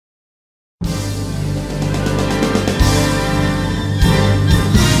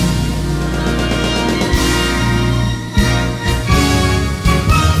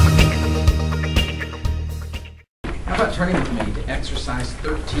turning with me to exercise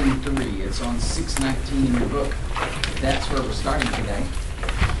 13-3. It's on 619 in your book. That's where we're starting today.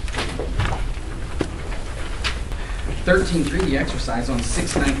 13-3, the exercise on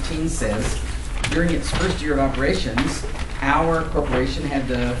 619 says, during its first year of operations, our corporation had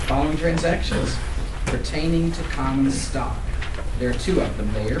the following transactions pertaining to common stock. There are two of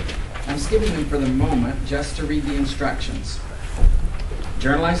them there. I'm skipping them for the moment just to read the instructions.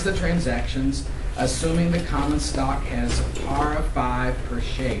 Journalize the transactions, assuming the common stock has a par of 5 per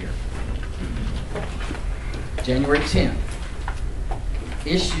share. January 10th,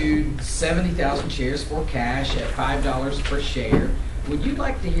 issued 70,000 shares for cash at $5 per share. Would you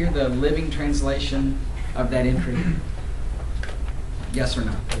like to hear the living translation of that entry? Yes or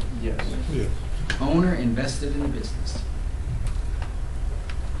no? Yes. Yes. Owner invested in the business.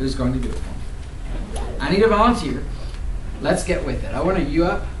 Who's going to do it for me? I need a volunteer. Let's get with it. I want to you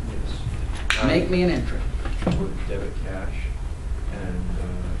up. Yes. Make me an entry. Debit cash and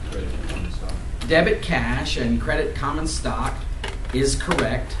credit common stock. Debit cash and credit common stock is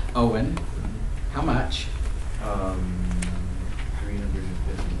correct. Owen, how much? $350,000.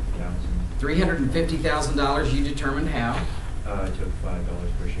 $350,000. You determined how? I took $5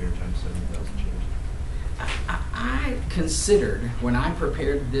 per share times 70,000 shares. I considered, when I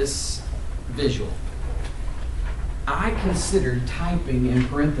prepared this visual, I considered typing in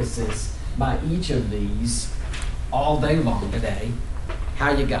parentheses by each of these all day long today,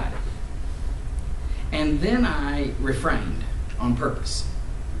 how you got it. And then I refrained on purpose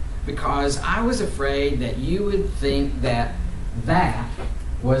because I was afraid that you would think that that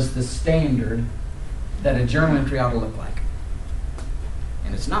was the standard that a journal entry ought to look like.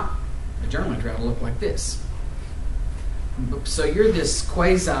 And it's not. A journal entry ought to look like this. So you're this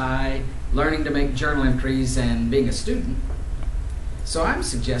quasi learning to make journal entries and being a student. So I'm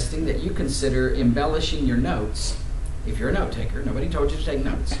suggesting that you consider embellishing your notes. If you're a note taker, nobody told you to take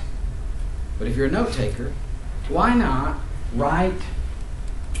notes. But if you're a note taker, why not write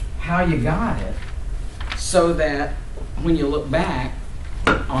how you got it so that when you look back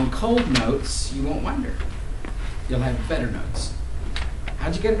on cold notes, you won't wonder. You'll have better notes.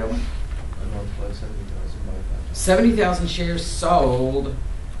 How'd you get it, Owen? I multiplied 70,000 by 5. 70,000 shares sold.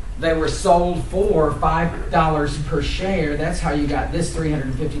 They were sold for $5 per share. That's how you got this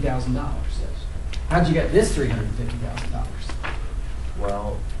 $350,000. Yes. How'd you get this $350,000?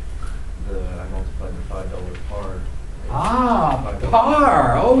 Well, I multiplied the $5 par. Ah, $5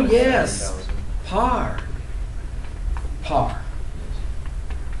 par. Oh, by yes. 70,000. Par. Par.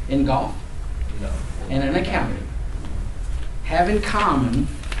 In golf No. and in accounting have in common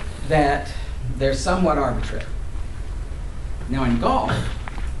that they're somewhat arbitrary. Now in golf,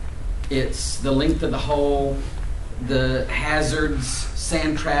 it's the length of the hole, the hazards,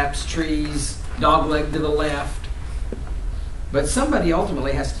 sand traps, trees, dogleg to the left. But somebody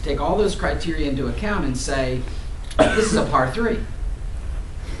ultimately has to take all those criteria into account and say, this is a par 3,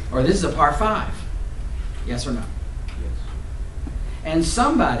 or this is a par 5. Yes or no? Yes. And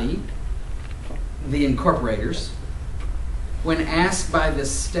somebody, the incorporators, when asked by the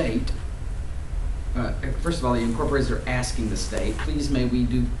state, first of all, the incorporators are asking the state, please may we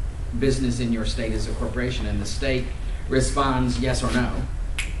do business in your state as a corporation, and the state responds yes or no.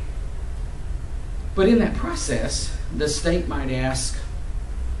 But in that process, the state might ask,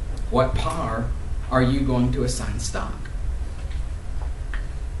 what par are you going to assign stock?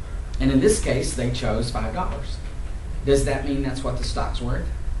 And in this case, they chose $5. Does that mean that's what the stock's worth?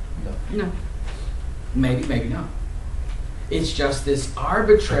 No. No. Maybe, maybe not. It's just this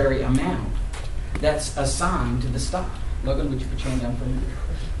arbitrary amount that's assigned to the stock. Logan, would you put your hand down for me?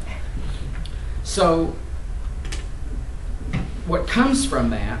 So, what comes from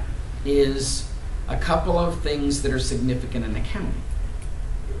that is a couple of things that are significant in accounting.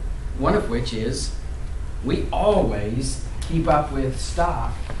 One of which is we always keep up with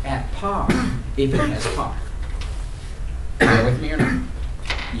stock at par if it has par. Bear with me or not?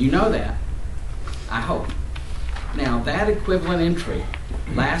 You know that. I hope. Now, that equivalent entry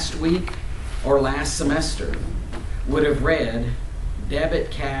last week or last semester would have read debit,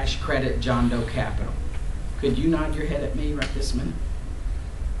 cash, credit, John Doe Capital. Could you nod your head at me right this minute?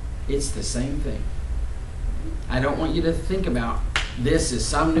 It's the same thing. I don't want you to think about this as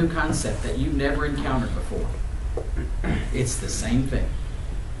some new concept that you've never encountered before. It's the same thing.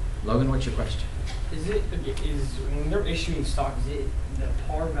 Logan, what's your question? Is when they're issuing stock, is it the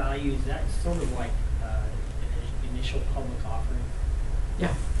par value, is that sort of like an initial public offering?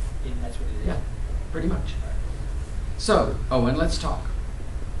 Yeah. And that's what it is? Yeah, pretty much. So, Owen, let's talk.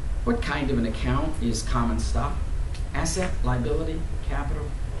 What kind of an account is common stock? Asset, liability, capital,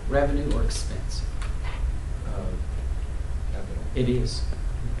 revenue, or expense? It is.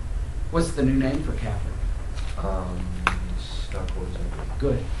 What's the new name for capital? Stockholders equity.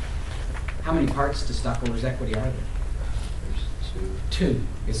 Good. How many parts to stockholders' equity are there? There's Two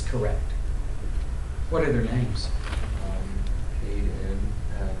is correct. What are their names? paid in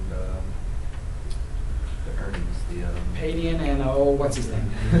and the earnings. Paid in and, oh, what's his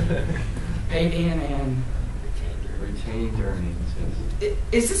name? Paid in and... Retained earnings. Yes.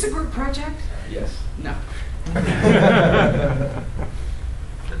 Is this a group project? Yes. No.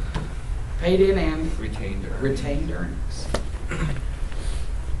 Paid in and Retained earnings. retained earnings.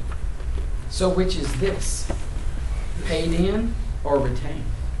 So which is this? Paid in or retained?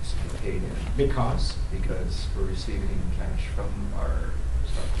 Paid in. Because Because we're receiving cash from our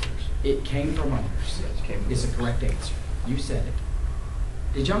stockholders. it came from owners. Yes, it came from Is the owners. correct answer. You said it.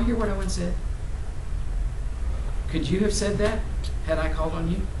 Did y'all hear what Owen said? Could you have said that had I called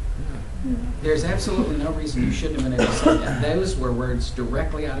on you? There's absolutely no reason you shouldn't have been able to say that. Those were words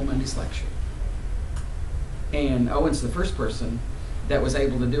directly out of Monday's lecture. And Owen's the first person that was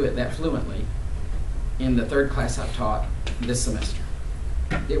able to do it that fluently in the third class I've taught this semester.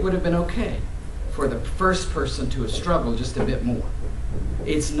 It would have been okay for the first person to have struggled just a bit more.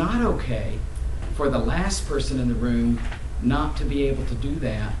 It's not okay for the last person in the room not to be able to do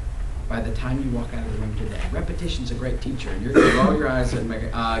that by the time you walk out of the room today. Repetition's a great teacher, and you're going to roll your eyes and make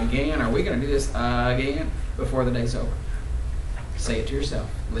it, again, are we going to do this again before the day's over? Say it to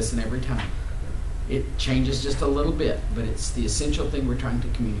yourself. Listen every time. It changes just a little bit, but it's the essential thing we're trying to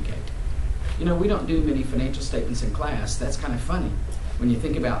communicate. You know, we don't do many financial statements in class. That's kind of funny when you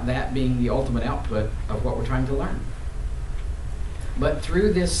think about that being the ultimate output of what we're trying to learn. But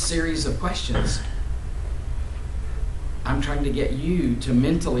through this series of questions, I'm trying to get you to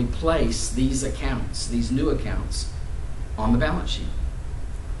mentally place these accounts, these new accounts, on the balance sheet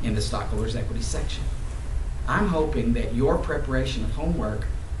in the stockholders' equity section. I'm hoping that your preparation of homework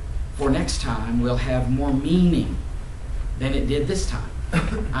for next time will have more meaning than it did this time.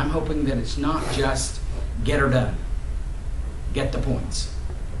 I'm hoping that it's not just get her done, get the points,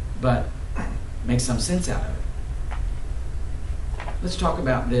 but make some sense out of it. Let's talk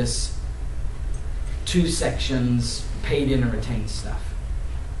about this two sections, paid in and retained stuff.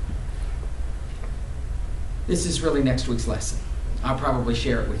 This is really next week's lesson. I'll probably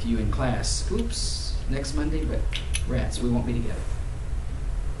share it with you in class. Oops, next Monday, but rats, we won't be together.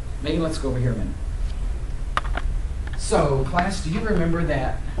 Megan, let's go over here a minute. So, class, do you remember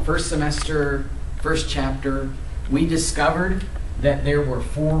that first semester, first chapter, we discovered that there were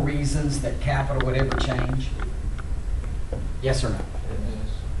 4 reasons that capital would ever change? Yes or no?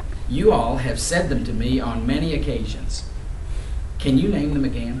 You all have said them to me on many occasions. Can you name them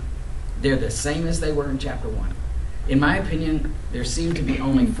again? They're the same as they were in chapter 1. In my opinion, there seem to be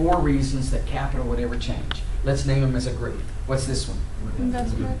only 4 reasons that capital would ever change. Let's name them as a group. What's this one?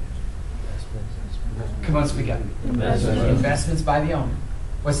 Investment. Come on, speak up. Investments by the owner.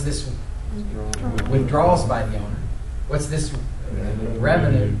 What's this one? Withdrawals by the owner. What's this one?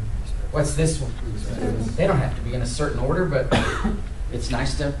 Revenue. What's this one? They don't have to be in a certain order, but it's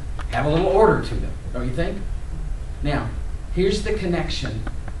nice to have a little order to them, don't you think? Now, here's the connection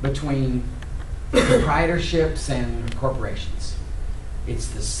between proprietorships and corporations. It's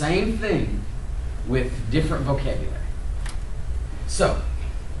the same thing with different vocabulary. So,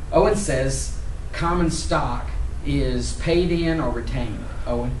 Owen says common stock is paid in or retained.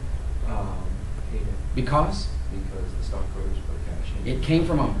 Owen? Paid in. Because? Because the stockholders put cash in. It came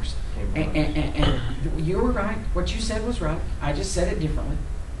from owners. Came from And you were right. What you said was right. I just said it differently.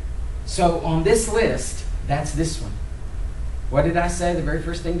 So on this list, that's this one. What did I say the very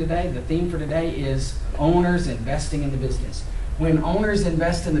first thing today? The theme for today is owners investing in the business. When owners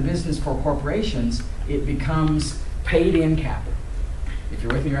invest in the business for corporations, it becomes paid in capital. If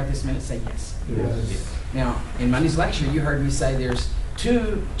you're with me right this minute, say yes. Yes. Now, in Monday's lecture, you heard me say there's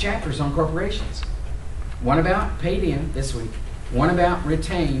 2 chapters on corporations. One about paid in this week, one about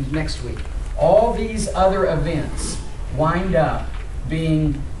retained next week. All these other events wind up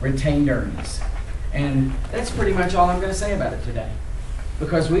being retained earnings. And that's pretty much all I'm going to say about it today,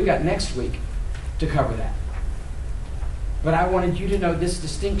 because we've got next week to cover that. But I wanted you to know this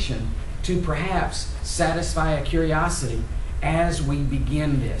distinction to perhaps satisfy a curiosity as we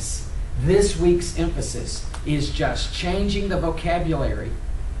begin this. This week's emphasis is just changing the vocabulary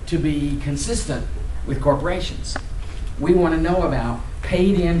to be consistent with corporations. We want to know about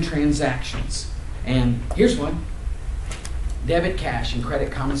paid-in transactions. And here's one. Debit cash and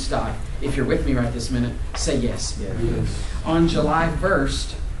credit common stock. If you're with me right this minute, say yes. Yes. On July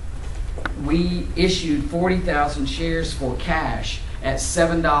 1st, we issued 40,000 shares for cash at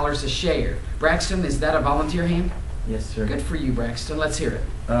 $7 a share. Braxton, is that a volunteer hand? Yes, sir. Good for you, Braxton. Let's hear it.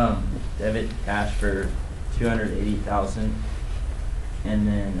 Debit cash for 280,000, and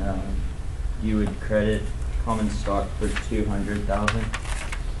then you would credit common stock for 200,000,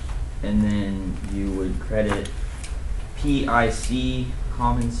 and then you would credit PIC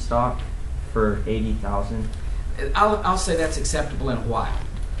common stock for 80,000. I'll say that's acceptable in a while.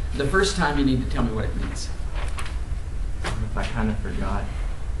 The first time you need to tell me what it means. If I kind of forgot.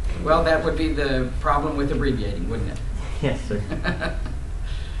 Well, that would be the problem with abbreviating, wouldn't it? Yes, sir.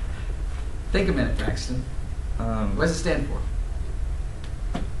 Think a minute, Braxton. What does it stand for?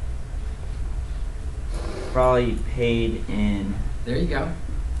 Probably paid in There you go.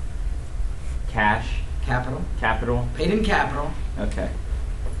 cash, Capital. capital. Paid in capital Okay.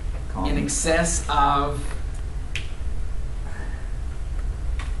 in Common. excess of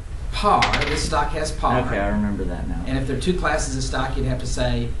par. This stock has par. Okay, I remember that now. And if there are two classes of stock, you'd have to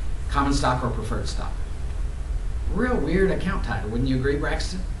say common stock or preferred stock. Real weird account title, wouldn't you agree,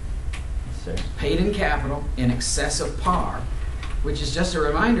 Braxton? Yes, sir. Paid in capital in excess of par, which is just a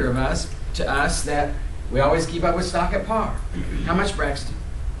reminder of us that we always keep up with stock at par. How much, Braxton?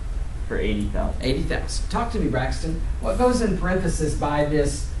 For 80,000. 80,000. Talk to me, Braxton. What goes in parenthesis by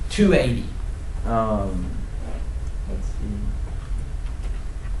this 280? Let's see.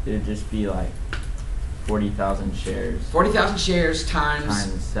 It would just be like 40,000 shares 40,000 shares times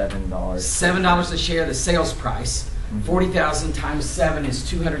 $7. $7 a share, the sales price. Mhm. 40,000 times 7 is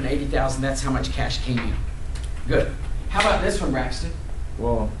 280,000. That's how much cash came in. Good. How about this one, Braxton?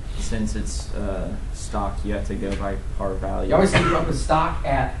 Well, since it's stock, you have to go by par value. You always keep up with stock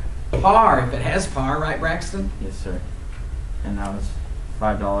at par if it has par, right, Braxton? Yes, sir. And that was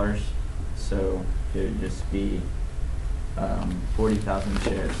 $5, so it would just be 40,000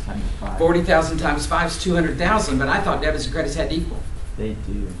 shares times 5. 40,000 times 5 is 200,000, but I thought debits and credits had to equal. They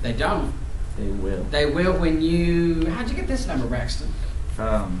do. They don't. They will. They will when you... How'd you get this number, Braxton?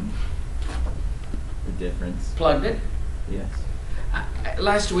 The difference. Plugged it? Yes.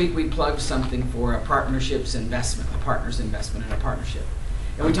 Last week we plugged something for a partnership's investment, a partner's investment in a partnership.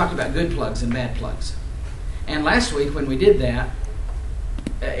 And we talked about good plugs and bad plugs. And last week when we did that,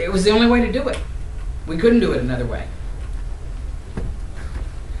 it was the only way to do it. We couldn't do it another way.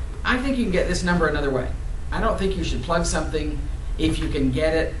 I think you can get this number another way. I don't think you should plug something if you can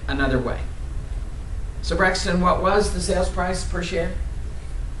get it another way. So Braxton, what was the sales price per share?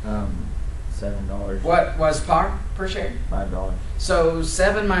 $7. What was par per share? $5. So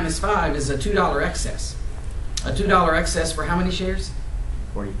 7 minus 5 is a $2 excess. A $2 excess for how many shares?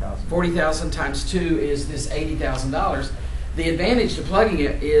 40,000. 40,000 times 2 is this $80,000. The advantage to plugging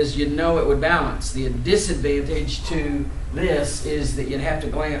it is you know it would balance. The disadvantage to this is that you'd have to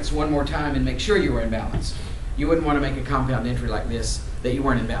glance one more time and make sure you were in balance. You wouldn't want to make a compound entry like this that you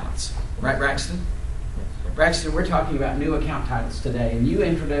weren't in balance. Right, Braxton? Yes, sir. Braxton, we're talking about new account titles today, and you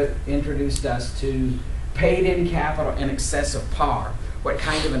introduced us to paid in capital in excess of par. What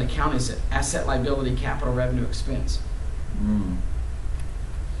kind of an account is it? Asset, liability, capital, revenue, expense?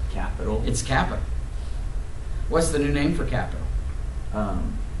 Capital. It's capital. What's the new name for capital?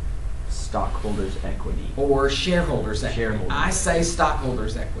 Stockholders' equity. Or shareholders' equity. Shareholders. I say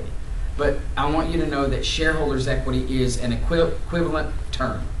stockholders' equity, but I want you to know that shareholders' equity is an equivalent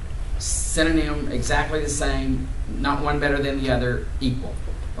term. Synonym, exactly the same, not one better than the other, equal.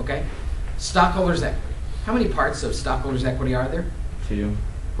 Okay? Stockholders' equity. How many parts of stockholders' equity are there? 2.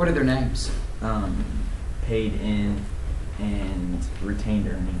 What are their names? Paid in and retained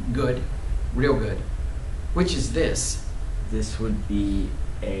earning. Good. Real good. Which is this? This would be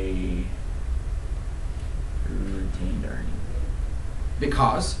a retained earning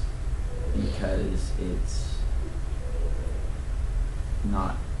Because it's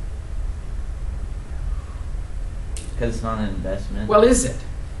not an investment. well, is it?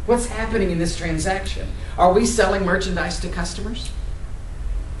 What's happening in this transaction? Are we selling merchandise to customers?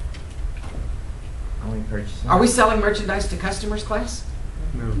 Are we purchasing? Are we selling merchandise to customers, class?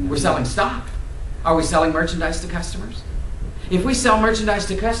 No. We're selling stock. Are we selling merchandise to customers? If we sell merchandise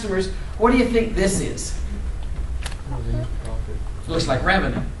to customers, what do you think this is? Looks like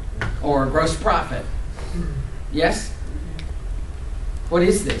revenue or gross profit. Yes? What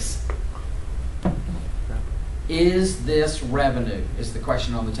is this? Is this revenue? Is the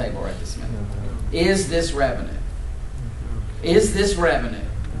question on the table right this minute. Is this revenue? Is this revenue?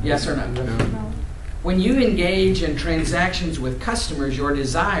 Yes or no? No. When you engage in transactions with customers, your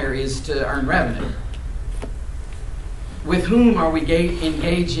desire is to earn revenue. With whom are we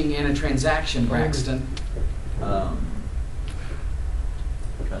engaging in a transaction, Braxton?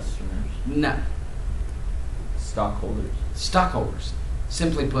 Customers. No. Stockholders. Stockholders.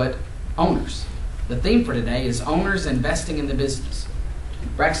 Simply put, owners. The theme for today is owners investing in the business.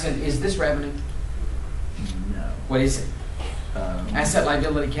 Braxton, is this revenue? No. What is it? Asset,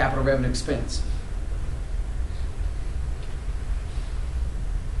 liability, capital, revenue, expense.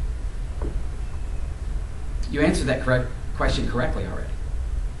 You answered that question correctly already.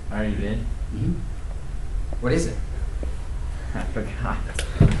 I already did. Mm-hmm. What is it? I forgot.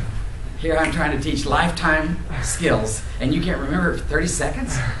 Here I'm trying to teach lifetime skills, and you can't remember it for 30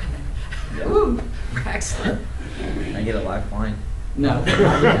 seconds? Yeah. Woo, Braxton. Can I get a lifeline? No, not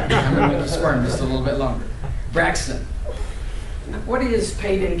yet. I'm going to make you squirm just a little bit longer. Braxton, what is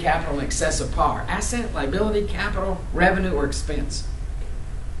paid in capital in excess of par? Asset, liability, capital, revenue, or expense?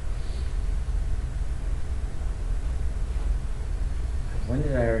 When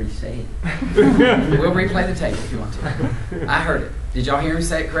did I already say it? We'll replay the tape if you want to. I heard it. Did y'all hear him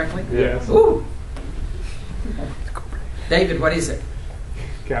say it correctly? Yes. Ooh. David, what is it?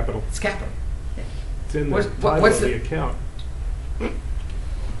 Capital. It's capital. It's in the What's- title what's of the the- account.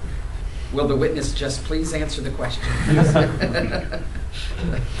 Will the witness just please answer the question?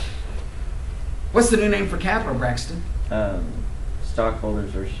 What's the new name for capital, Braxton?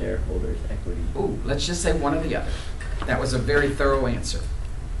 Stockholders or shareholders equity. Ooh, let's just say one or the other. That was a very thorough answer.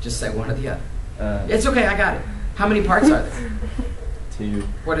 Just say one or the other. It's okay, I got it. How many parts are there? 2.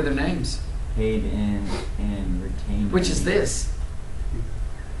 What are their names? Paid in and retained. Which is this?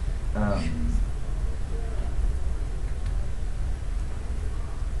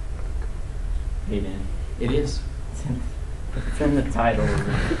 Paid in. It is. It's in the title.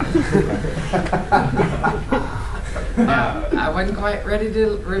 Now, I wasn't quite ready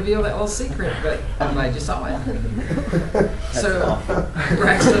to reveal that little secret, but I'm glad you saw it. So,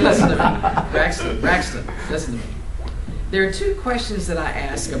 Braxton, listen to me. Braxton, listen to me. There are 2 questions that I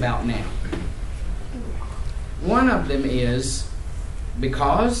ask about now. One of them is,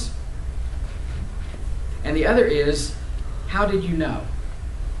 because, and the other is, how did you know?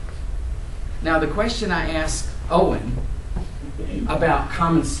 Now, the question I asked Owen about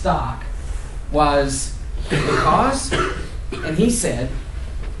common stock was, because, and he said,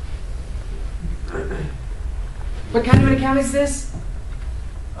 what kind of an account is this?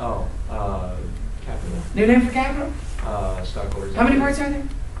 Oh, capital. New name for capital? Stockholders. How many parts are there?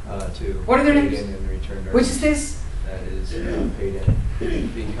 2. What are their Paid names? in and returned Which is earnings. this? That is paid in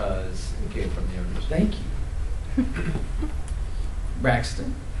because it came from the owners. Thank you.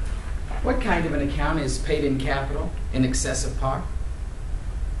 Braxton, what kind of an account is paid in capital in excess of par?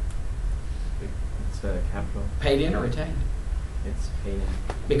 It's capital. Paid in or retained? It's paid in.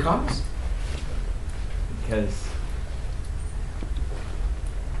 Because? Because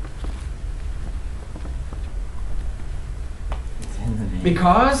it's in the name.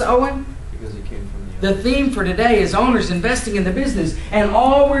 Because, Owen? Because it came from the The owners. theme for today is owners investing in the business, and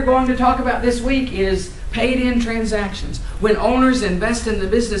all we're going to talk about this week is paid-in transactions. When owners invest in the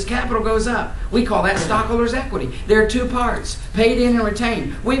business, capital goes up. We call that stockholders' equity. There are 2 parts, paid in and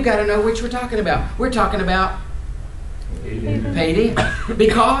retained. We've got to know which we're talking about. We're talking about Paid in. paid in.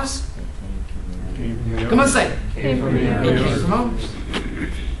 Because, come on, say it. Came from the It came owners. from owners.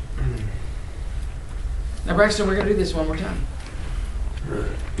 Now, Braxton, we're going to do this one more time.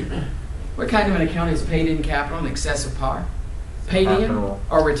 What kind of an account is paid in capital in excess of par? Paid in Capital.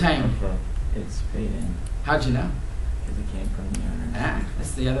 or retained? Okay. It's paid in How'd you know? because it came from the owner. Ah,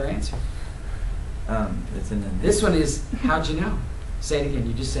 that's the other answer. It's in the name. This one is, how'd you know? Say it again,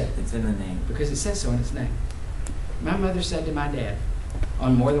 you just said it. It's in the name. Because it says so in its name. My mother said to my dad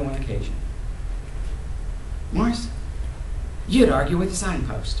on more than one occasion, Morris, you'd argue with the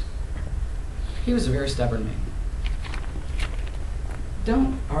signpost. He was a very stubborn man.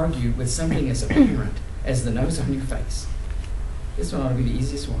 Don't argue with something as apparent as the nose on your face. This one ought to be the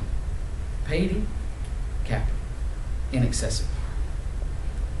easiest one. Paid in capital in excess of par.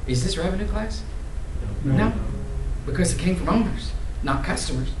 Is this revenue class? No. Because it came from owners, not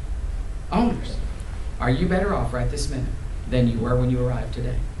customers. Owners. Are you better off right this minute than you were when you arrived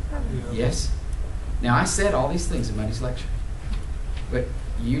today? Yes? Now, I said all these things in Monday's lecture, but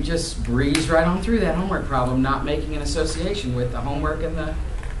you just breezed right on through that homework problem, not making an association with the homework and the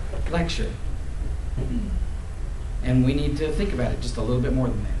lecture. And we need to think about it just a little bit more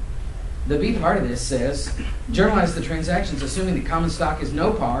than that. The B part of this says, journalize the transactions assuming that common stock is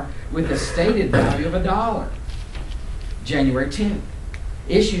no par with a stated value of $1. January 10th.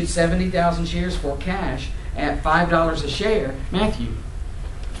 Issued 70,000 shares for cash at $5 a share. Matthew.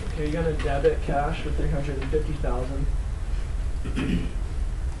 Okay, you're gonna debit cash for 350,000,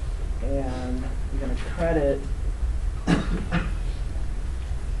 and you're gonna credit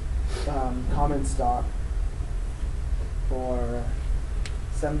common stock for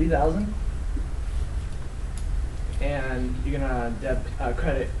 70,000. and you're gonna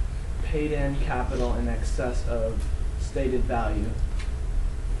credit paid in capital in excess of stated value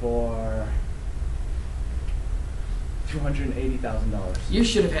for $280,000. You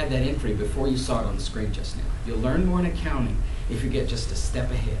should have had that entry before you saw it on the screen just now. You'll learn more in accounting if you get just a step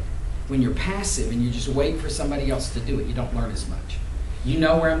ahead. When you're passive and you just wait for somebody else to do it, you don't learn as much. You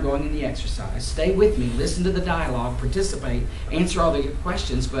know where I'm going in the exercise. Stay with me, listen to the dialogue, participate, answer all the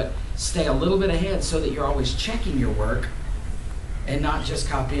questions, but stay a little bit ahead so that you're always checking your work and not just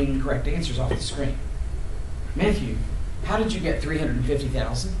copying correct answers off the screen. Matthew, how did you get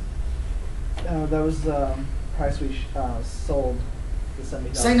 $350,000? That was the price we sold the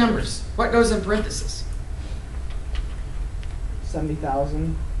 70,000. Say numbers. What goes in parentheses?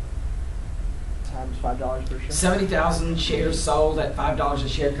 70,000 times $5 per share. 70,000 shares sold at $5 a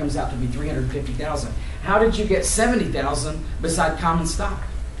share comes out to be $350,000. How did you get $70,000 beside common stock?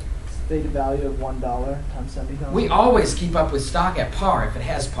 Stated value of $1 times 70,000. We always keep up with stock at par if it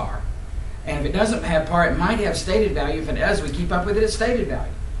has par. And if it doesn't have par, it might have stated value. If it does, we keep up with it at stated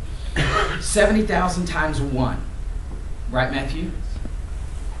value. 70,000 times 1. Right, Matthew?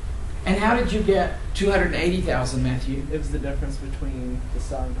 And how did you get $280,000, Matthew? It was the difference between the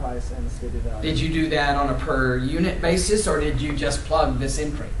selling price and the stated value. Did you do that on a per unit basis, or did you just plug this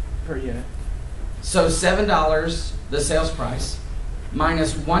entry? Per unit. So $7, the sales price,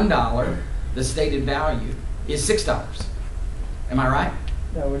 minus $1, the stated value, is $6. Am I right?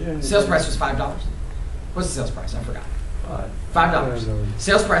 No, we're doing the Sales price was $5. What's the sales price? I forgot. $5.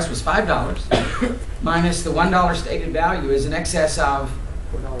 Sales price was $5 minus the $1 stated value is in excess of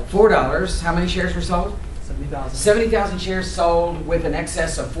 $4. How many shares were sold? 70,000. 70,000 shares sold with an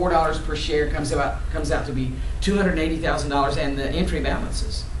excess of $4 per share comes out to be $280,000, and the entry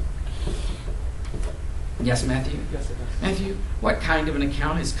balances. Yes, Matthew? Yes, it does. Matthew, what kind of an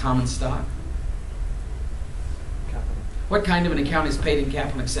account is common stock? Capital. What kind of an account is paid in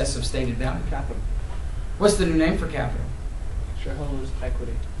capital in excess of stated value? Capital. What's the new name for capital? Shareholders'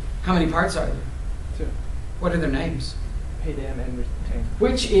 equity. How many parts are there? 2. What are their names? Paid in and retained.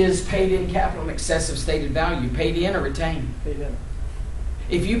 Which is paid in capital in excess of stated value, paid in or retained? Paid in.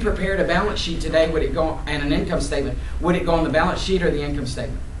 If you prepared a balance sheet today, would it go, and an income statement, would it go on the balance sheet or the income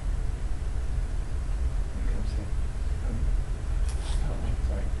statement?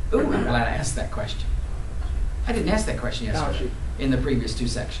 Sorry. Ooh, I'm glad I asked that question. I didn't ask that question Balance yesterday sheet. in the previous 2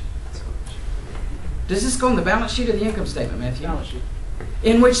 sections. Does this go on the balance sheet or the income statement, Matthew? Balance sheet.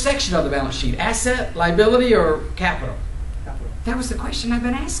 In which section of the balance sheet? Asset, liability, or capital? Capital. That was the question I've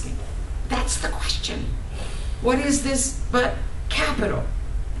been asking. That's the question. What is this but capital?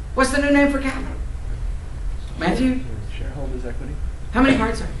 What's the new name for capital? Matthew? Shareholders' equity. How many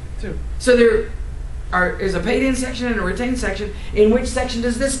parts are there? 2. So is a paid-in section and a retained section. In which section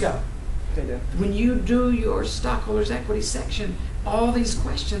does this go? Paid in. When you do your stockholders' equity section, all these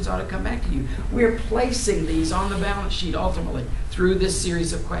questions ought to come back to you. We're placing these on the balance sheet ultimately through this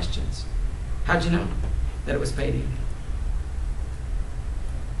series of questions. How'd you know that it was paid in?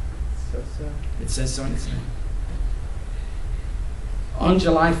 So. It says so in its name. On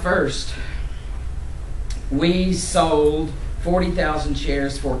July 1st, we sold 40,000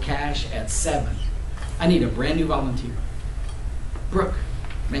 shares for cash at 7. I need a brand new volunteer. Brooke,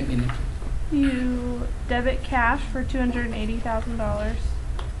 make me an entry. You debit cash for $280,000,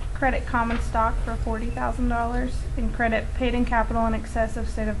 credit common stock for $40,000, and credit paid in capital in excess of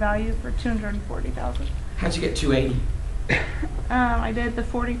stated value for $240,000. How'd you get 280? I did the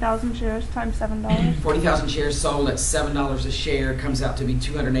 40,000 shares times $7. 40,000 shares sold at $7 a share comes out to be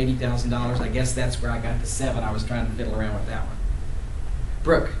 $280,000. I guess that's where I got the 7. I was trying to fiddle around with that one.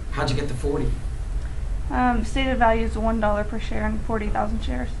 Brooke, how'd you get the 40? Stated value is $1 per share and 40,000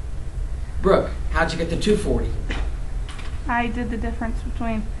 shares. Brooke, how'd you get the 240? I did the difference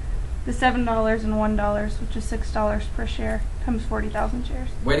between the $7 and $1, which is $6 per share, times 40,000 shares.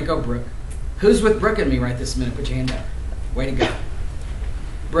 Way to go, Brooke. Who's with Brooke and me right this minute? Put your hand up. Way to go.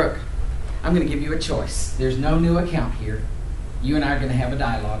 Brooke, I'm going to give you a choice. There's no new account here. You and I are going to have a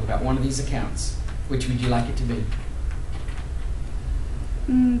dialogue about one of these accounts. Which would you like it to be?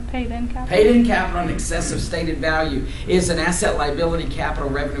 Paid in capital. Paid in capital in excess of stated value is an asset, liability, capital,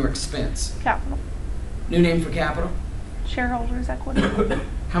 revenue, or expense. Capital. New name for capital? Shareholders' equity.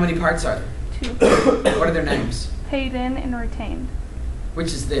 How many parts are there? 2. What are their names? Paid in and retained.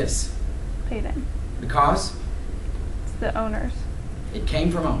 Which is this? Paid in. Because It's the owners. it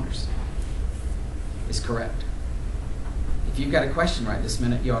came from owners. Is correct. If you've got a question right this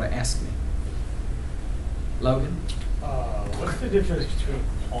minute, you ought to ask me. Logan? What's the difference between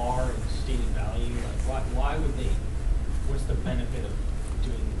par and stated value? Like, why would they? What's the benefit of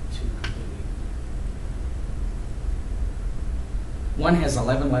doing the two completely? One has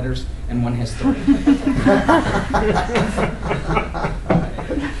 11 letters and one has 3.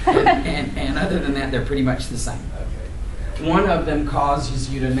 and other than that, they're pretty much the same. One of them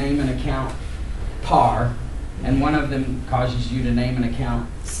causes you to name an account par, and one of them causes you to name an account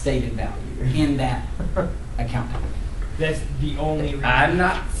stated value in that account type. That's the only reason. I'm,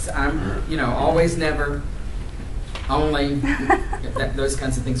 always, never, only, those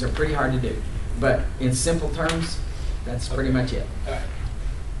kinds of things are pretty hard to do. But in simple terms, that's pretty much it. All right.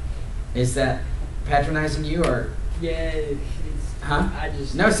 Is that patronizing you, or? Yeah, it's. Huh? I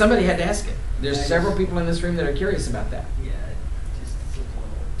just. No, somebody had to ask it. There's I several just- people in this room that are curious about that. Yeah, it just seems a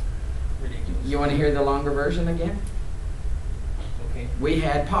little ridiculous. You want to hear the longer version again? Okay. We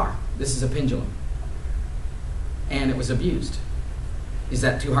had par. This is a pendulum. And it was abused. Is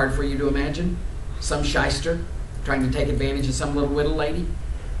that too hard for you to imagine? Some shyster trying to take advantage of some little whittle lady?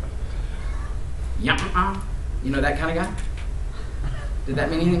 Yeah, you know that kind of guy? Did that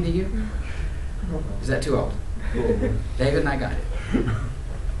mean anything to you? Is that too old? David and I got it.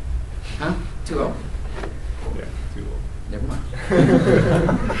 Huh? Too old? Yeah, too old. Never mind.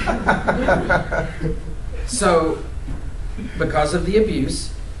 So, because of the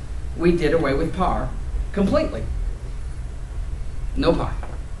abuse, we did away with par completely. No par.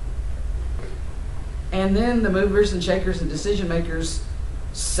 And then the movers and shakers and decision makers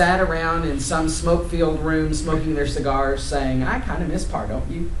sat around in some smoke-filled room smoking their cigars saying, I kind of miss par, don't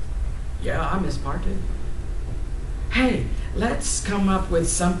you? Yeah, I miss par too. Hey, let's come up with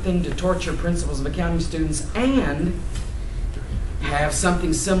something to torture principles of accounting students and have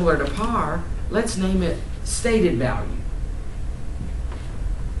something similar to par. Let's name it stated value.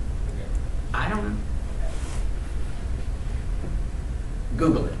 I don't know.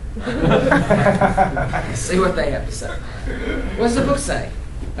 Google it. See what they have to say. What does the book say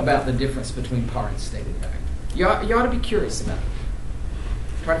about the difference between par and stated value? You ought to be curious about it.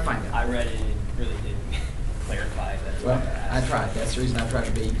 Try to find out. I read it and it really didn't clarify that. Well, I tried. That's the reason I tried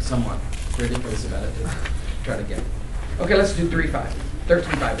to be somewhat ridiculous about it, to try to get it. Okay, let's do 3-5.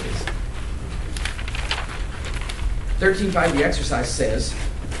 13-5 it is. 13-5, the exercise says,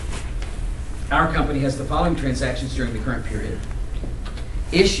 our company has the following transactions during the current period.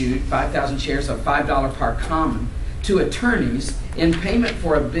 Issued 5,000 shares of $5 par common to attorneys in payment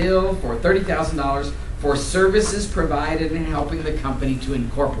for a bill for $30,000 for services provided in helping the company to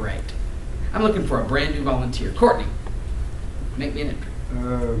incorporate. I'm looking for a brand new volunteer. Courtney, make me an entry.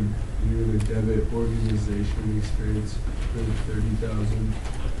 You're gonna debit organization experience for 30,000,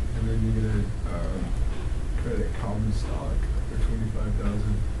 and then you're gonna credit common stock for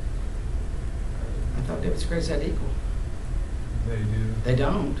 25,000. I thought debits and credits had equal. They do. They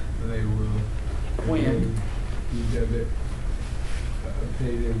don't. They will. When? And then you debit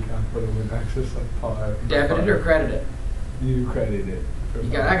paid in capital in excess of par. Debited or credited? You credit it.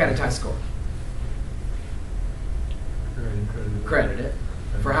 I got a tie score. Credit. Credited.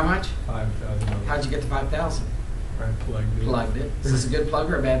 For how much? $5,000. How'd you get to 5,000? I plugged it. Plugged it. Is this a good plug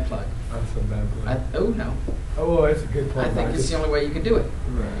or a bad plug? That's a bad plug. Oh, no. Oh, well, it's a good plug. I think it's the only way you could do it.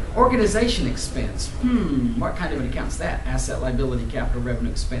 Right. Organization expense. What kind of an account's that? Asset, liability, capital,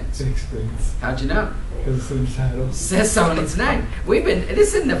 revenue, expense. Expense. How'd you know? Because it's in title. Says so in its name.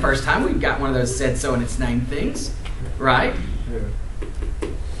 This isn't the first time we've got one of those said so in its name things, right? Yeah.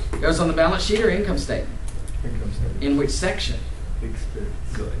 Goes on the balance sheet or income statement? Income statement. In which section? Expense.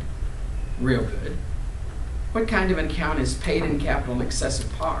 Good. Real good. What kind of an account is paid in capital in excess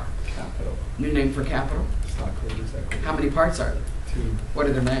of par? Capital. New name for capital? Stockholders equity. How many parts are there? 2. What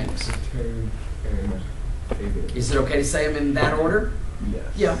are their names? Return and payment. Is it okay to say them in that order? Yes.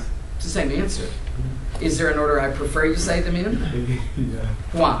 Yeah, it's the same answer. Is there an order I prefer you to say them in? Yeah.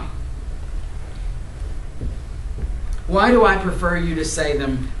 Why? Why do I prefer you to say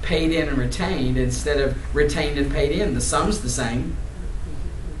them paid in and retained instead of retained and paid in? The sum's the same.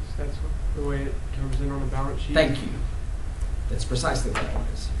 That's the way it comes in on the balance sheet. Thank you. That's precisely what I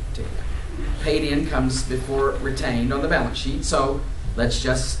wanted to. Paid in comes before retained on the balance sheet, so let's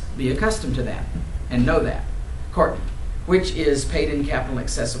just be accustomed to that and know that. Courtney, which is paid in capital in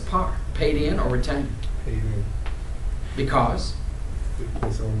excess of par? Paid in or retained? Paid in. Because?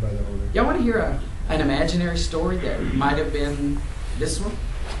 It's owned by the owner. Y'all want to hear an imaginary story that might have been this one?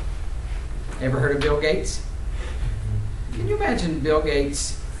 Ever heard of Bill Gates? Can you imagine Bill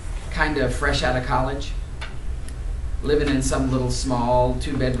Gates kind of fresh out of college, living in some little small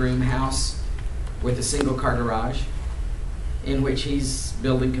 2-bedroom house with a single-car garage in which he's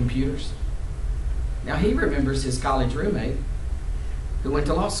building computers? Now he remembers his college roommate who went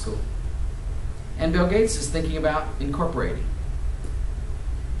to law school. And Bill Gates is thinking about incorporating.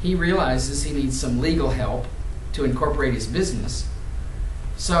 He realizes he needs some legal help to incorporate his business,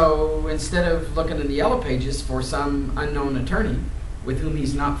 So instead of looking in the yellow pages for some unknown attorney with whom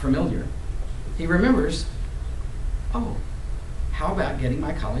he's not familiar, he remembers, oh, how about getting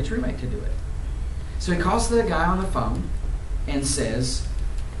my college roommate to do it? So he calls the guy on the phone and says,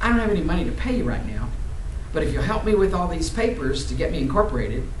 I don't have any money to pay you right now, but if you'll help me with all these papers to get me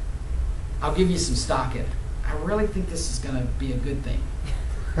incorporated, I'll give you some stock in it. I really think this is going to be a good thing.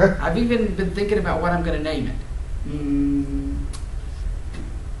 I've even been thinking about what I'm going to name it.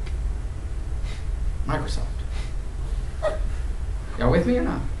 Microsoft. Y'all with me or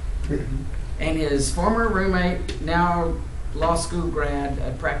not? And his former roommate, now law school grad,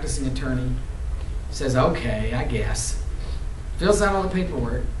 a practicing attorney, says, okay, I guess. Fills out all the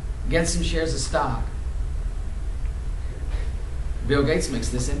paperwork, gets some shares of stock. Bill Gates makes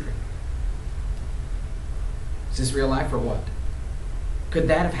this entry. Is this real life or what? Could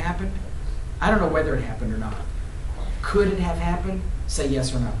that have happened? I don't know whether it happened or not. Could it have happened? Say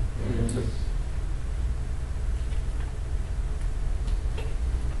yes or no. Yes.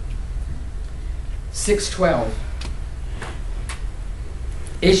 $612.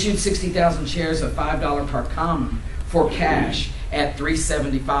 Issued 60,000 shares of $5 per common for cash at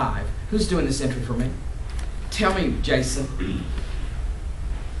 $3.75. Who's doing this entry for me? Tell me, Jason.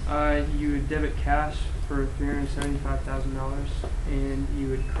 You would debit cash for $375,000, and you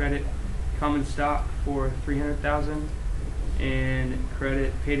would credit common stock for $300,000, and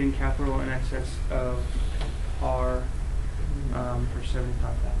credit paid-in capital in excess of par for $75,000.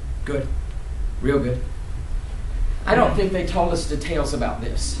 Good. Real good. I don't think they told us details about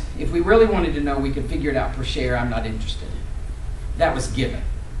this. If we really wanted to know, we could figure it out per share. I'm not interested. That was given.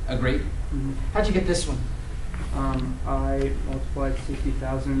 Agreed? Mm-hmm. How'd you get this one? I multiplied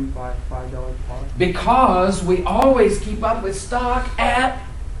 60,000 by $5 par. Because we always keep up with stock at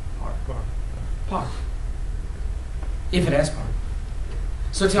par. If it has par.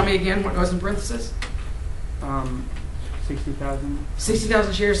 So tell me again what goes in parentheses. 60,000.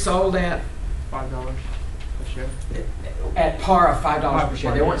 60,000 shares sold at $5 a share. at par of $5 per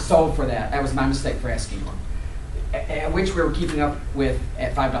share. Par, They weren't yes. sold for that. That was my mistake for asking one. At which we were keeping up with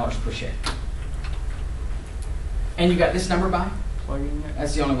at $5 per share. And you got this number by? Plugging it.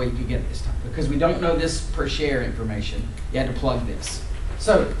 That's the only way you could get it this time. Because we don't know this per share information, you had to plug this.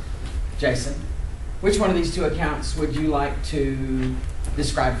 So, Jason, which one of these two accounts would you like to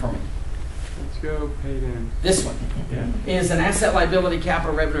describe for me? Let's go paid in This one Yeah. is an asset liability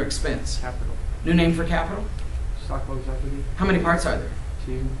capital revenue expense. capital. New name for capital? Stockholders equity. How many parts are there?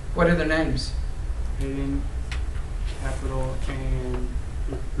 2. What are their names? Paid in capital and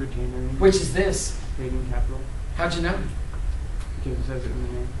retained earnings. Which is this? Paid in capital How'd you know? because it says it in the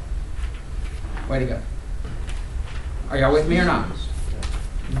name. Way to go. Are y'all with me or not?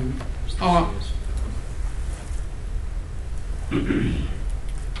 Oh,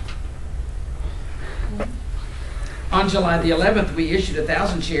 on July the 11th, we issued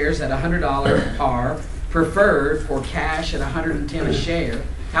 1,000 shares at $100 par, preferred for cash at $110 a share.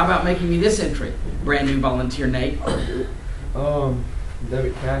 How about making me this entry? Brand new volunteer Nate.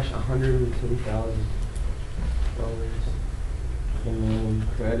 Debit cash $110,000, and then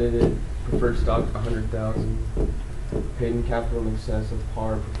credited preferred stock $100,000, paid in capital in excess of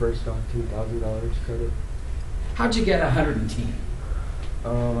par, preferred stock $10,000 credit. How'd you get 110? I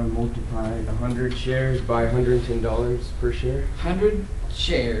multiplied 100 shares by $110 per share. 100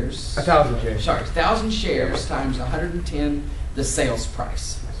 shares. 1,000 shares. Sorry, 1,000 shares times 110, the sales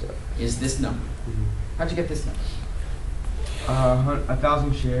price, is this number. How'd you get this number?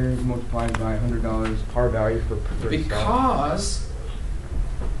 1,000 shares multiplied by $100 par value for preferred stock.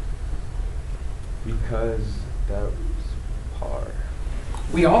 Because that was par.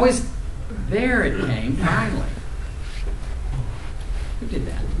 We always, there it came, finally. Who did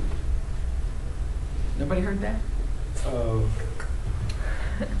that? Nobody heard that? Oh.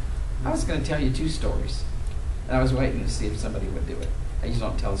 I was going to tell you 2 stories, and I was waiting to see if somebody would do it. I usually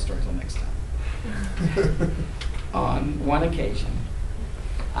don't tell the story until next time. On one occasion,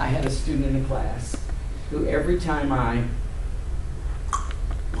 I had a student in a class who every time I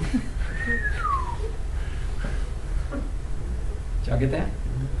did y'all get that?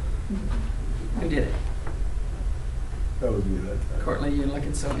 Who did it? That was me that time. Courtney, you're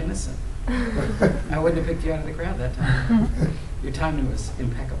looking so innocent. I wouldn't have picked you out of the crowd that time. Your timing was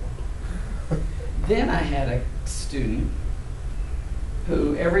impeccable. Then I had a student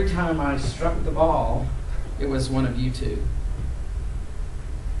who every time I struck the ball, it was one of you two.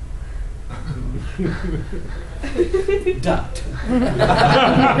 Ducked.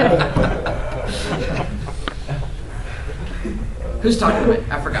 Who's talking to me?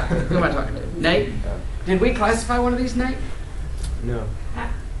 I forgot. Who am I talking to? Nate? Did we classify one of these, Nate? No.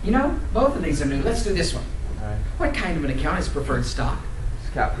 You know, both of these are new. Let's do this one. Alright. What kind of an account is preferred stock?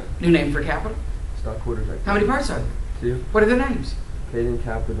 It's capital. New name for capital? Stockholders equity. How many parts are there? 2. What are their names? Paid in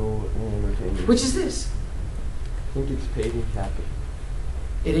capital and retained. Which is this? I think it's paid in capital.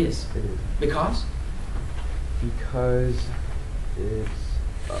 It is. It is. Because? Because it's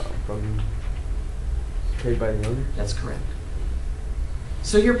from paid by the owner. That's correct.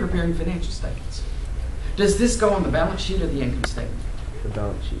 So you're preparing financial statements. Does this go on the balance sheet or the income statement? The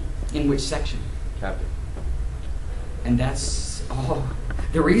balance sheet. In which section? Capital. And that's all.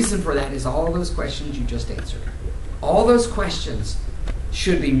 The reason for that is all those questions you just answered. All those questions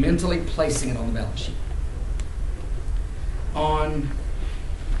should be mentally placing it on the balance sheet. On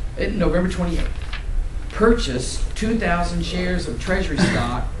November 28th, purchase 2,000 shares of treasury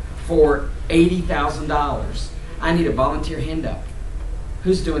stock for $80,000. I need a volunteer handout.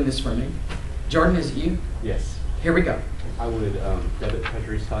 Who's doing this for me? Jordan, is it you? Yes. Here we go. I would debit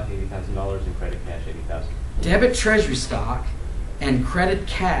treasury stock $80,000 and credit cash $80,000. Debit treasury stock and credit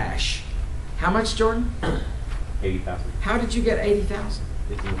cash. How much, Jordan? $80,000. How did you get 80,000?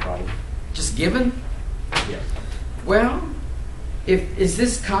 Is no problem. Just given? Yes. Well, is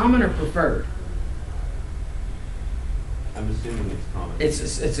this common or preferred? I'm assuming it's common.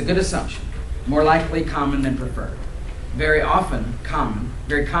 It's a good assumption. More likely common than preferred. Very often common,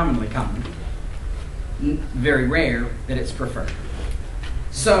 very commonly common. Very rare that it's preferred.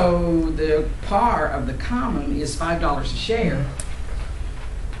 So the par of the common is $5 a share.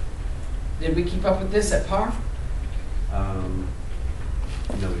 Did we keep up with this at par?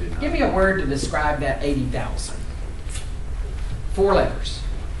 No, we did not. Give me a word to describe that 80,000. 4 letters.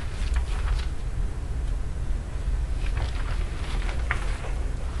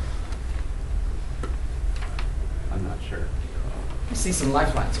 I'm not sure. I see some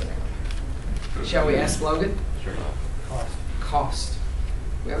lifelines in there. Shall we ask Logan? Sure. Cost.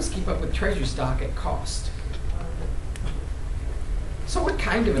 We always keep up with treasury stock at cost. So what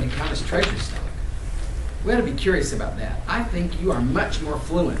kind of an account is treasury stock? We ought to be curious about that. I think you are much more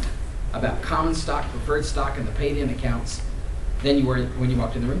fluent about common stock, preferred stock, and the paid-in accounts than you were when you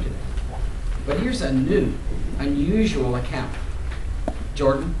walked in the room today. But here's a new, unusual account.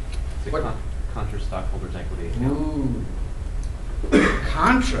 Jordan? It's What? a contra stockholders equity account. Ooh.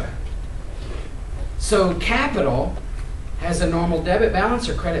 Contra. So capital has a normal debit balance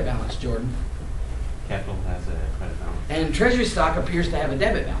or credit balance, Jordan? Capital has a credit balance. And treasury stock appears to have a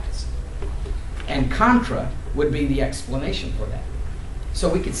debit balance. And contra would be the explanation for that. So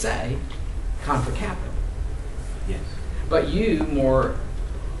we could say contra capital. Yes. But you more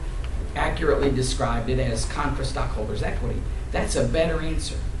accurately described it as contra stockholders equity. That's a better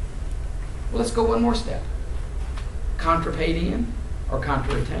answer. Well, let's go one more step. Contra paid in or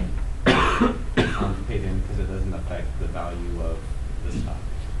contra retained? Paid in because it doesn't affect the value of the stock.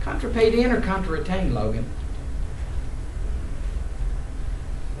 Contra paid in or contra retained, Logan?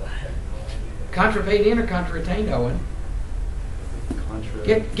 Contra paid in or contra retained, Owen? Contra.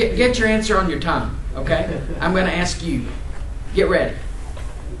 Get your answer on your tongue, okay? I'm going to ask you. Get ready.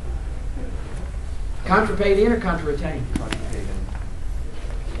 Contra paid in or contra retained? Contra paid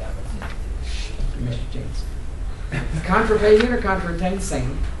in. Mr. James. Contra paid in or contra retained,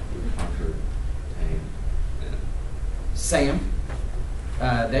 Sam? Contra retained. Sam?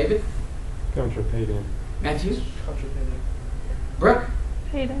 David? Contra paid in. Matthew? Contra paid in. Brooke?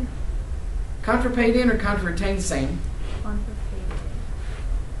 Paid in. Contra paid in or contra retained, Sam? Contra paid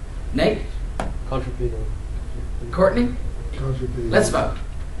in. Nate? Contra paid in. Courtney? Contra paid in. Let's vote.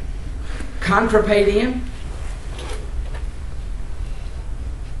 Contra paid in?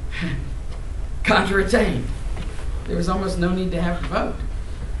 Contra retained. There was almost no need to have a vote.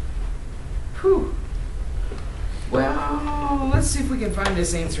 Whew. Well, let's see if we can find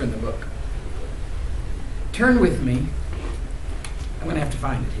this answer in the book. Turn with me. I'm going to have to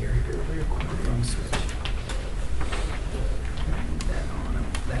find it here. Wrong switch. That on,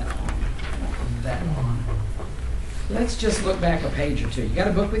 that on. Let's just look back a page or two. You got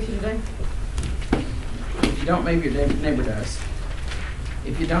a book with you today? If you don't, maybe your neighbor does.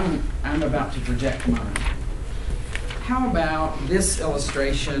 If you don't, I'm about to project mine. How about this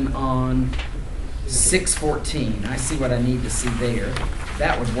illustration on 614? I see what I need to see there.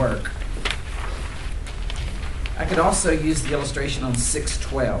 That would work. I could also use the illustration on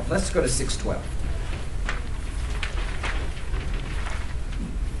 612. Let's go to 612.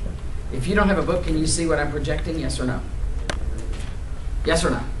 If you don't have a book, can you see what I'm projecting? Yes or no? Yes or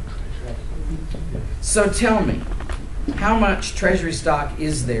no? So tell me, how much treasury stock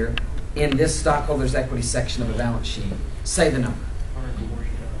is there in this stockholders' equity section of the balance sheet? Say the number.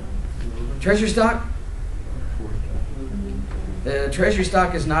 Treasury stock? The treasury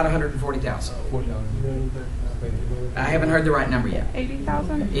stock is not 140,000. 4,000. I haven't heard the right number yet.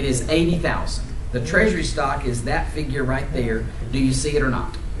 80,000? It is 80,000. The treasury stock is that figure right there. Do you see it or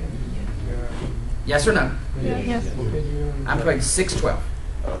not? Yes or no? Yes. I'm putting 612.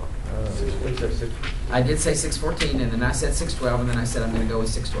 What's that, 6? I did say 614, and then I said 612, and then I said I'm going to go with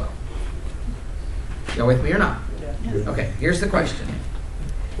 612. Y'all with me or not? Yes. Okay, here's the question.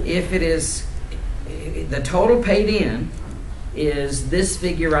 If it is, the total paid in is this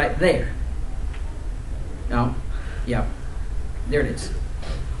figure right there. No? Yep. There it is.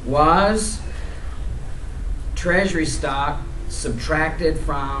 Was treasury stock subtracted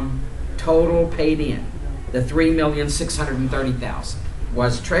from total paid in, the $3,630,000?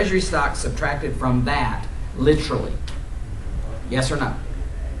 Was treasury stock subtracted from that literally? Yes or no?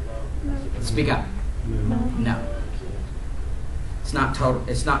 Speak up. No. It's not total.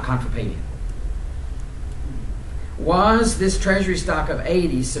 It's not contra paid in. Was this treasury stock of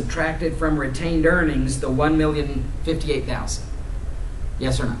 80 subtracted from retained earnings, the $1,058,000?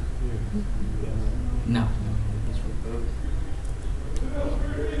 Yes or no? No.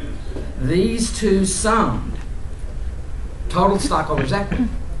 These two summed, total stockholders' equity,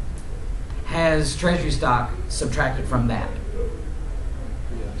 has treasury stock subtracted from that.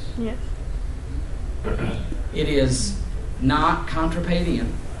 Yes. It is not contra paid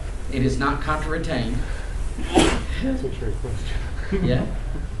in. It is not contra retained. That's a trick question. Yeah,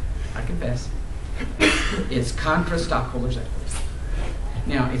 I confess. It's contra stockholders' equity.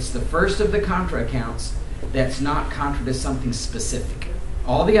 Now, it's the first of the contra accounts that's not contra to something specific.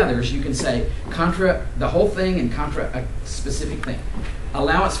 All the others, you can say contra the whole thing and contra a specific thing.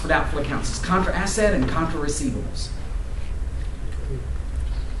 Allowance for doubtful accounts is contra asset and contra receivables.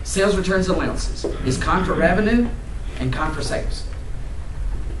 Sales returns and allowances is contra revenue and contra sales.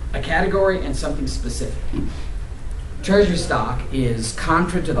 A category and something specific. Treasury stock is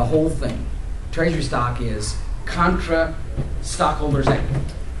contra to the whole thing. Treasury stock is contra stockholders' equity.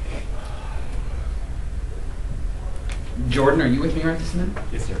 Jordan, are you with me right this minute?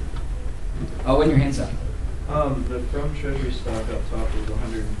 Yes, sir. Oh, and your hands up. The from treasury stock up top was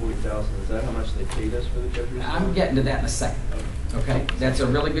 140,000. Is that how much they paid us for the treasury stock? I'm getting to that in a second. Okay, that's a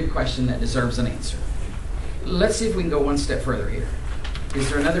really good question that deserves an answer. Let's see if we can go one step further here. Is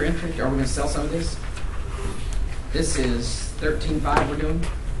there another entry? Are we going to sell some of this? This is 13-5 we're doing?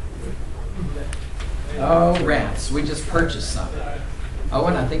 Oh, rats. We just purchased some. Oh,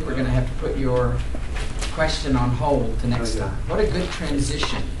 and I think we're going to have to put your question on hold to next time. What a good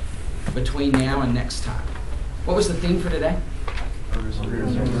transition between now and next time. What was the theme for today?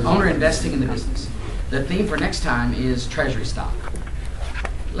 Owner investing in the business. The theme for next time is treasury stock.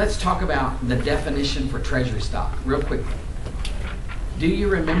 Let's talk about the definition for treasury stock real quickly. Do you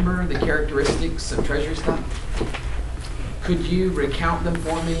remember the characteristics of treasury stock? Could you recount them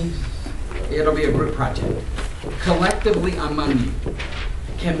for me? It'll be a group project. Collectively among you,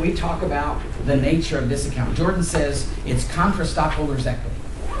 can we talk about the nature of this account? Jordan says it's contra stockholders' equity.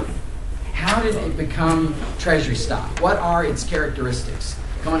 How did it become treasury stock? What are its characteristics?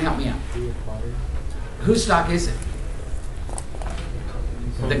 Come on, help me out. Whose stock is it?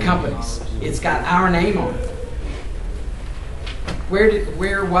 The company's. It's got our name on it.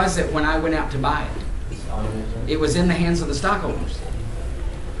 Where was it when I went out to buy it? It was in the hands of the stockholders.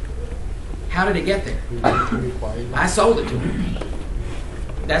 How did it get there? I sold it to them.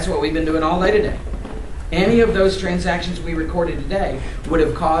 That's what we've been doing all day today. Any of those transactions we recorded today would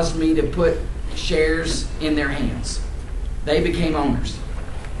have caused me to put shares in their hands. They became owners.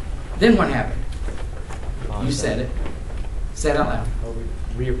 Then what happened? You said it. Say it out loud.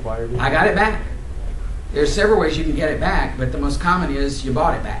 Reacquired it. I got it back. There's several ways you can get it back, but the most common is you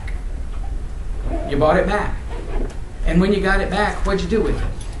bought it back. You bought it back. And when you got it back, what'd you do with it?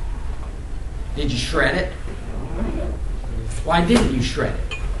 Did you shred it? Why didn't you shred it?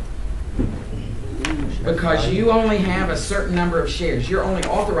 Because you only have a certain number of shares. You're only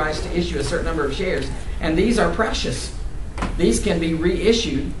authorized to issue a certain number of shares, and these are precious. These can be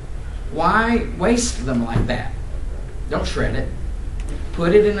reissued. Why waste them like that? Don't shred it.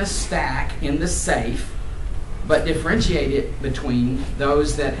 Put it in a stack in the safe, but differentiate it between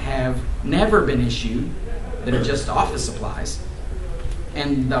those that have never been issued, that are just office supplies,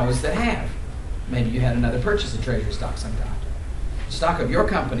 and those that have. Maybe you had another purchase of treasury stock sometime. Stock of your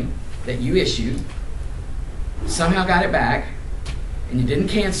company that you issued, somehow got it back, and you didn't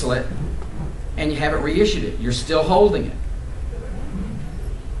cancel it, and you haven't reissued it. You're still holding it.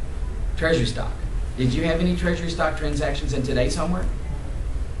 Treasury stock. Did you have any treasury stock transactions in today's homework?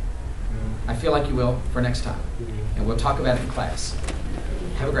 I feel like you will for next time. And we'll talk about it in class.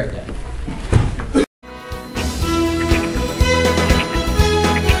 Have a great day.